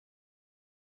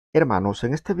Hermanos,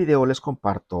 en este video les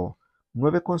comparto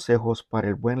 9 consejos para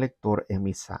el buen lector en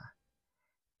misa.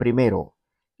 Primero,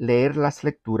 leer las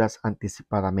lecturas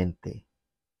anticipadamente.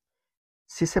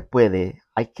 Si se puede,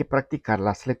 hay que practicar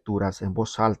las lecturas en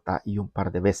voz alta y un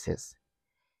par de veces.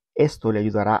 Esto le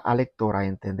ayudará al lector a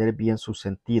entender bien su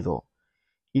sentido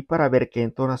y para ver qué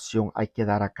entonación hay que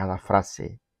dar a cada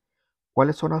frase,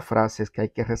 cuáles son las frases que hay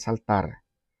que resaltar,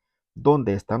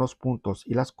 dónde están los puntos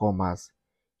y las comas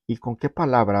y con qué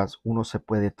palabras uno se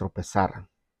puede tropezar.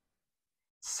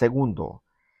 Segundo,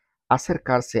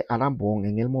 acercarse al ambón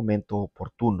en el momento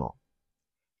oportuno,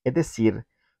 es decir,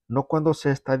 no cuando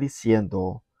se está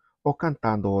diciendo o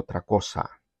cantando otra cosa,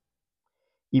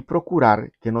 y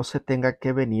procurar que no se tenga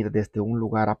que venir desde un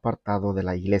lugar apartado de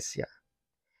la iglesia.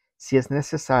 Si es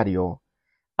necesario,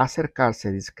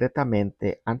 acercarse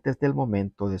discretamente antes del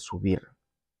momento de subir.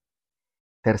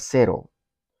 Tercero,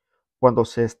 cuando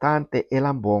se está ante el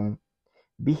ambón,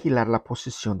 vigilar la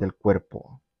posición del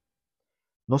cuerpo.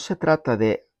 No se trata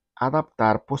de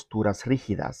adaptar posturas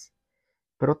rígidas,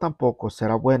 pero tampoco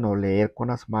será bueno leer con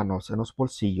las manos en los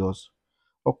bolsillos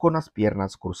o con las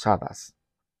piernas cruzadas.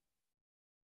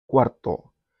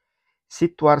 Cuarto,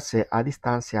 situarse a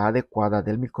distancia adecuada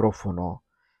del micrófono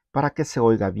para que se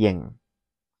oiga bien,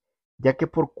 ya que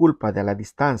por culpa de la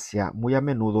distancia muy a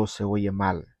menudo se oye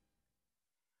mal.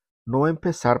 No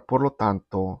empezar, por lo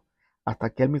tanto, hasta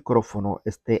que el micrófono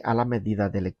esté a la medida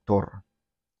del lector.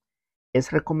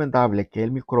 Es recomendable que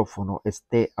el micrófono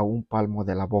esté a un palmo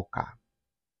de la boca.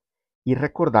 Y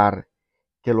recordar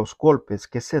que los golpes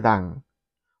que se dan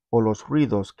o los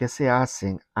ruidos que se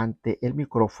hacen ante el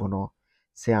micrófono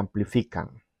se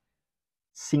amplifican.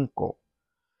 5.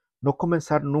 No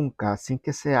comenzar nunca sin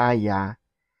que se haya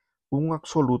un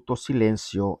absoluto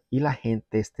silencio y la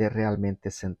gente esté realmente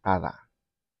sentada.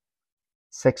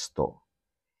 Sexto,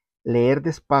 leer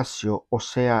despacio, o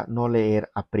sea, no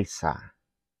leer a prisa.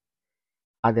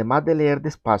 Además de leer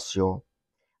despacio,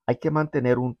 hay que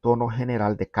mantener un tono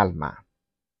general de calma.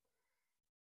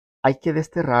 Hay que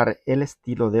desterrar el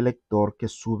estilo de lector que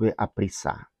sube a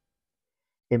prisa.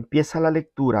 Empieza la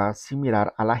lectura sin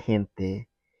mirar a la gente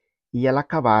y al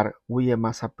acabar huye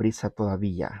más a prisa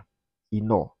todavía. Y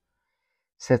no,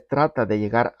 se trata de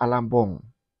llegar al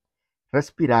ambón,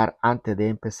 respirar antes de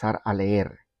empezar a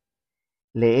leer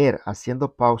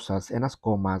haciendo pausas en las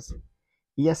comas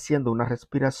y haciendo una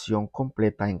respiración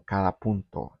completa en cada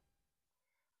punto.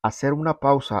 Hacer una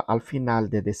pausa al final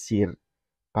de decir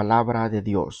palabra de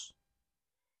Dios.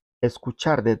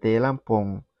 Escuchar desde el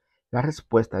ambón la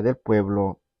respuesta del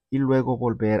pueblo y luego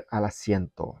volver al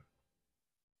asiento.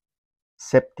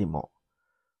 Séptimo,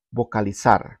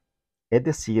 vocalizar, es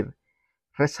decir,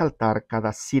 resaltar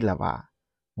cada sílaba,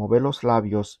 mover los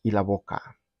labios y la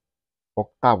boca.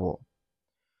 Octavo,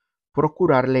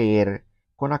 procurar leer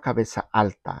con la cabeza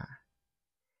alta.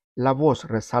 La voz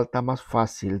resalta más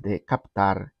fácil de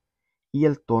captar y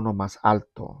el tono más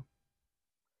alto.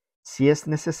 Si es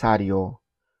necesario,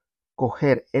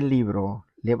 coger el libro,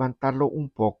 levantarlo un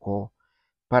poco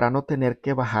para no tener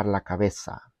que bajar la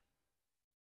cabeza.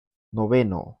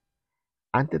 Noveno,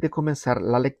 antes de comenzar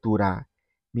la lectura,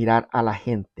 mirar a la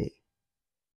gente.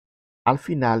 Al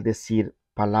final decir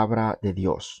palabra de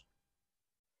Dios.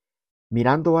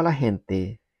 Mirando a la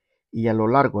gente y a lo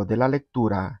largo de la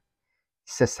lectura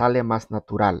se sale más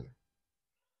natural.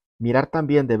 Mirar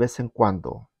también de vez en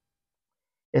cuando.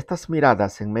 Estas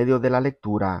miradas en medio de la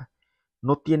lectura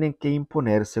no tienen que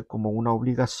imponerse como una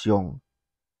obligación.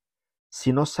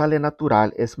 Si no sale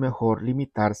natural, es mejor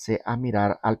limitarse a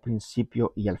mirar al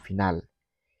principio y al final,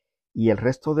 y el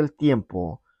resto del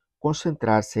tiempo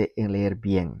concentrarse en leer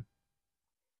bien.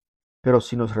 Pero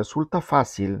si nos resulta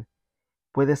fácil,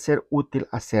 puede ser útil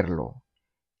hacerlo,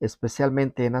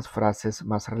 especialmente en las frases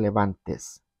más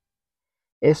relevantes.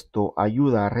 Esto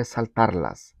ayuda a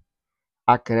resaltarlas,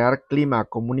 a crear clima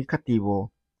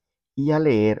comunicativo y a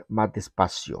leer más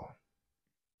despacio.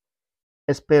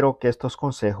 Espero que estos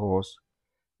consejos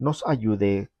nos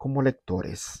ayuden como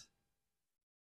lectores.